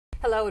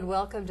Hello and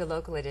welcome to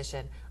Local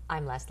Edition.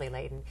 I'm Leslie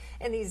Layton.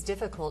 In these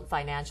difficult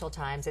financial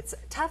times, it's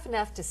tough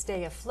enough to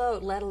stay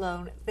afloat, let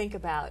alone think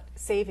about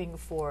saving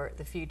for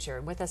the future.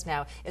 And with us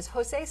now is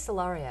Jose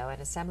Solorio,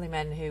 an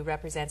assemblyman who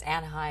represents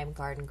Anaheim,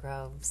 Garden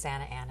Grove,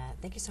 Santa Ana.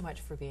 Thank you so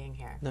much for being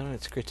here. No,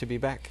 it's great to be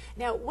back.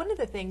 Now, one of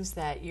the things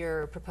that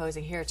you're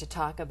proposing here to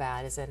talk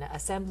about is an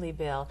assembly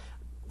bill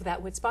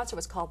that would sponsor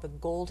what's called the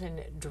Golden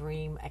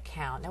Dream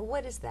Account. Now,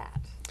 what is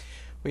that?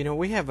 Well,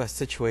 we have a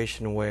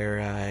situation where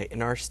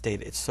in our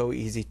state it's so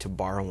easy to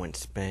borrow and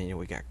spend.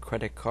 We got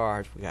credit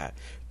cards, we got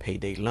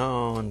payday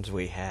loans,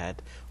 we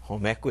had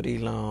home equity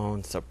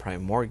loans,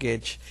 subprime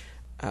mortgage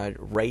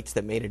rates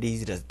that made it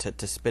easy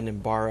to spend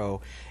and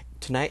borrow.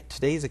 Today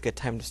is a good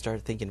time to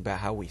start thinking about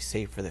how we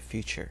save for the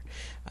future.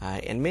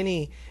 And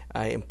many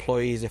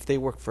employees, if they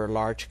work for a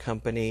large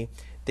company,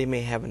 they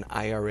may have an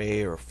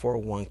IRA or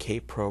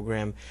 401k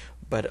program,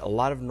 but a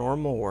lot of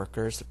normal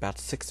workers, about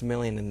 6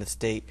 million in the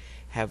state,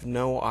 have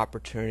no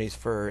opportunities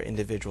for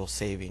individual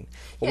saving.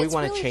 Well, we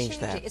want to change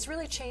that. It's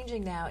really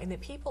changing now in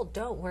that people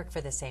don't work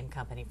for the same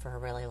company for a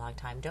really long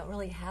time, don't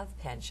really have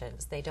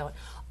pensions. They don't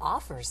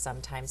offer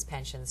sometimes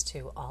pensions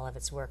to all of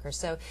its workers.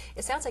 So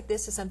it sounds like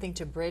this is something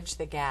to bridge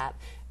the gap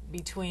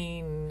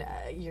between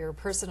your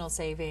personal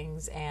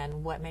savings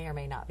and what may or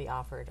may not be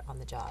offered on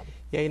the job.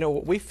 Yeah,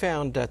 we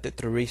found that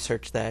through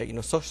research that,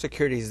 Social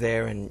Security is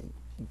there and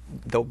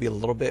there'll be a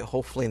little bit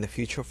hopefully in the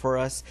future for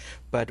us,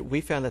 but we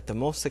found that the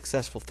most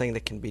successful thing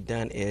that can be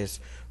done is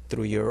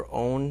through your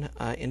own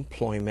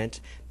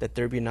employment, that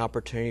there be an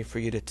opportunity for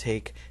you to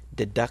take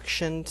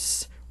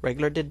deductions,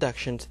 regular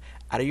deductions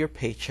out of your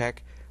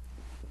paycheck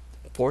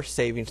for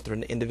savings through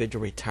an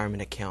individual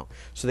retirement account.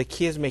 So the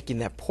key is making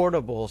that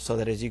portable so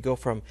that as you go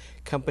from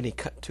company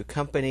to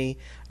company,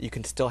 you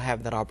can still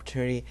have that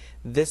opportunity.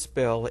 This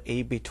bill,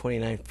 AB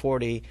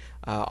 2940,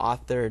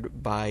 authored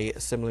by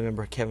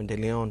Assemblymember Kevin De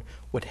Leon,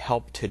 would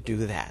help to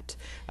do that.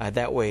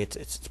 That way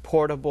it's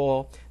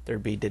portable,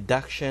 there'd be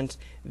deductions.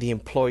 The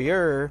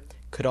employer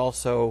could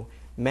also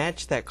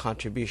match that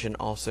contribution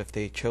also if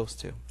they chose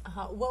to.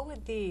 What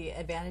would the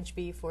advantage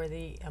be for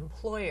the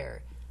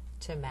employer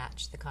to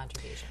match the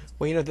contributions?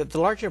 Well, the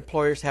larger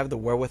employers have the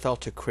wherewithal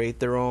to create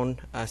their own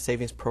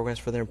savings programs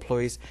for their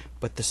employees,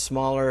 but the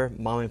smaller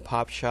mom and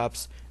pop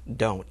shops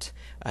don't.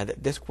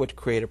 This would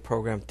create a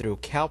program through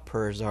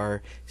CalPERS,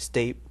 our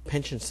state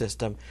pension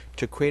system,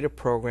 to create a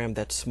program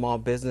that small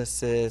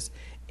businesses,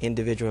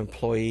 individual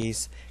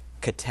employees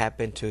could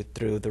tap into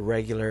through the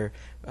regular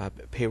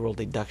payroll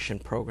deduction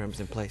programs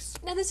in place.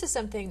 Now, this is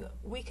something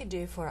we could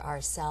do for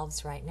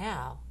ourselves right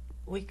now.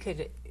 We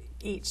could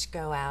each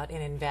go out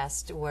and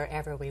invest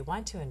wherever we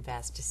want to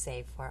invest to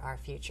save for our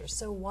future.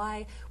 So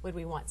why would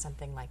we want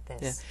something like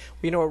this?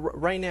 Yeah. Well,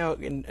 right now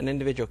an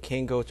individual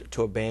can go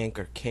to a bank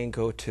or can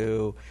go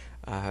to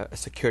a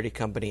security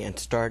company and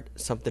start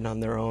something on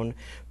their own.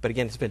 But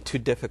again, it's been too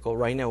difficult.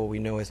 Right now what we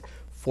know is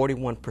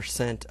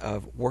 41%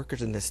 of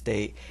workers in the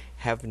state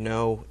have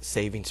no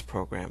savings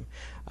program.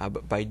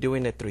 But by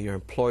doing it through your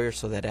employer,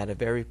 so that out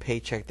of every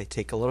paycheck they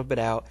take a little bit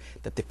out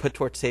that they put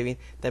towards saving,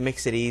 that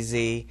makes it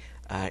easy.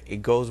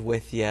 It goes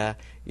with you.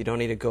 You don't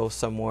need to go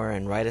somewhere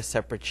and write a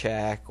separate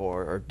check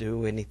or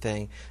do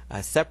anything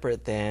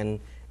separate than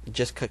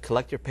just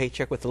collect your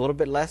paycheck with a little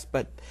bit less,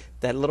 but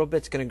that little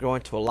bit's going to grow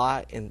into a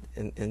lot in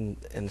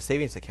the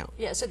savings account.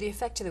 Yeah, so the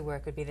effect of the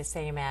work would be the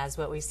same as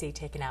what we see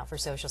taken out for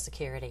Social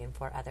Security and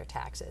for other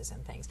taxes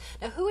and things.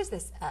 Now, who is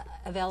this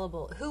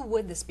available? Who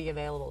would this be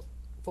available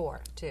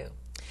for, too?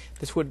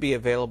 This would be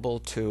available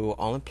to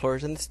all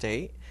employers in the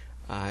state,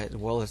 as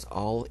well as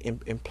all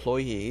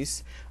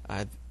employees.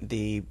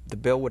 The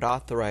bill would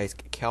authorize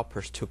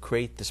CalPERS to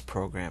create this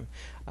program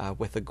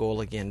with the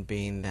goal, again,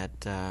 being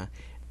that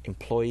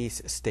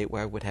employees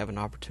statewide would have an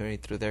opportunity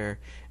through their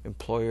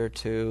employer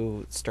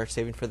to start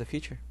saving for the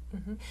future.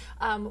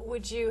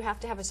 Would you have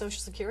to have a Social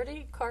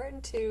Security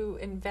card to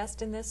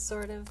invest in this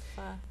sort of?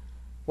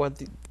 Well,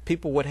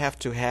 people would have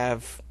to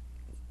have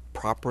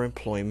proper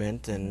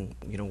employment, and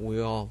we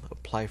all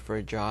apply for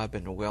a job,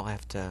 and we all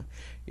have to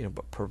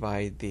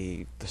provide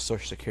the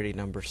Social Security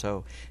number.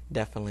 So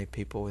definitely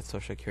people with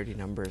Social Security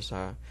numbers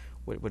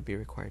would be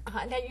required.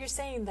 Now you're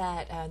saying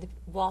that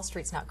Wall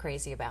Street's not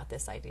crazy about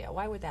this idea.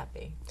 Why would that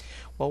be?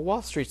 Well,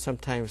 Wall Street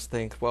sometimes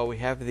thinks, well, we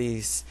have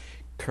these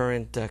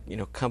current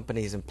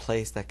companies in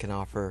place that can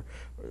offer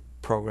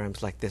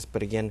programs like this,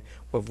 but again,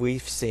 what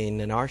we've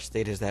seen in our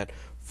state is that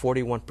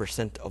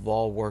 41% of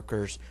all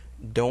workers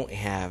don't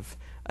have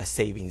a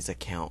savings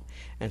account,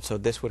 and so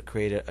this would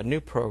create a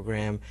new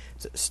program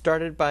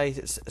started by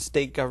a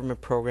state government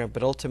program,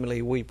 but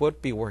ultimately we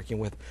would be working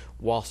with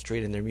Wall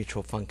Street and their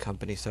mutual fund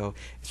company. So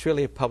it's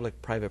really a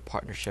public-private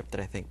partnership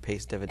that I think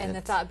pays dividends. And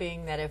the thought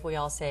being that if we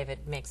all save,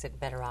 it makes it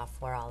better off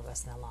for all of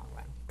us in the long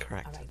run.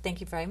 Correct. All right. Thank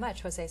you very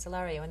much, Jose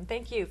Solorio, and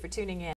thank you for tuning in.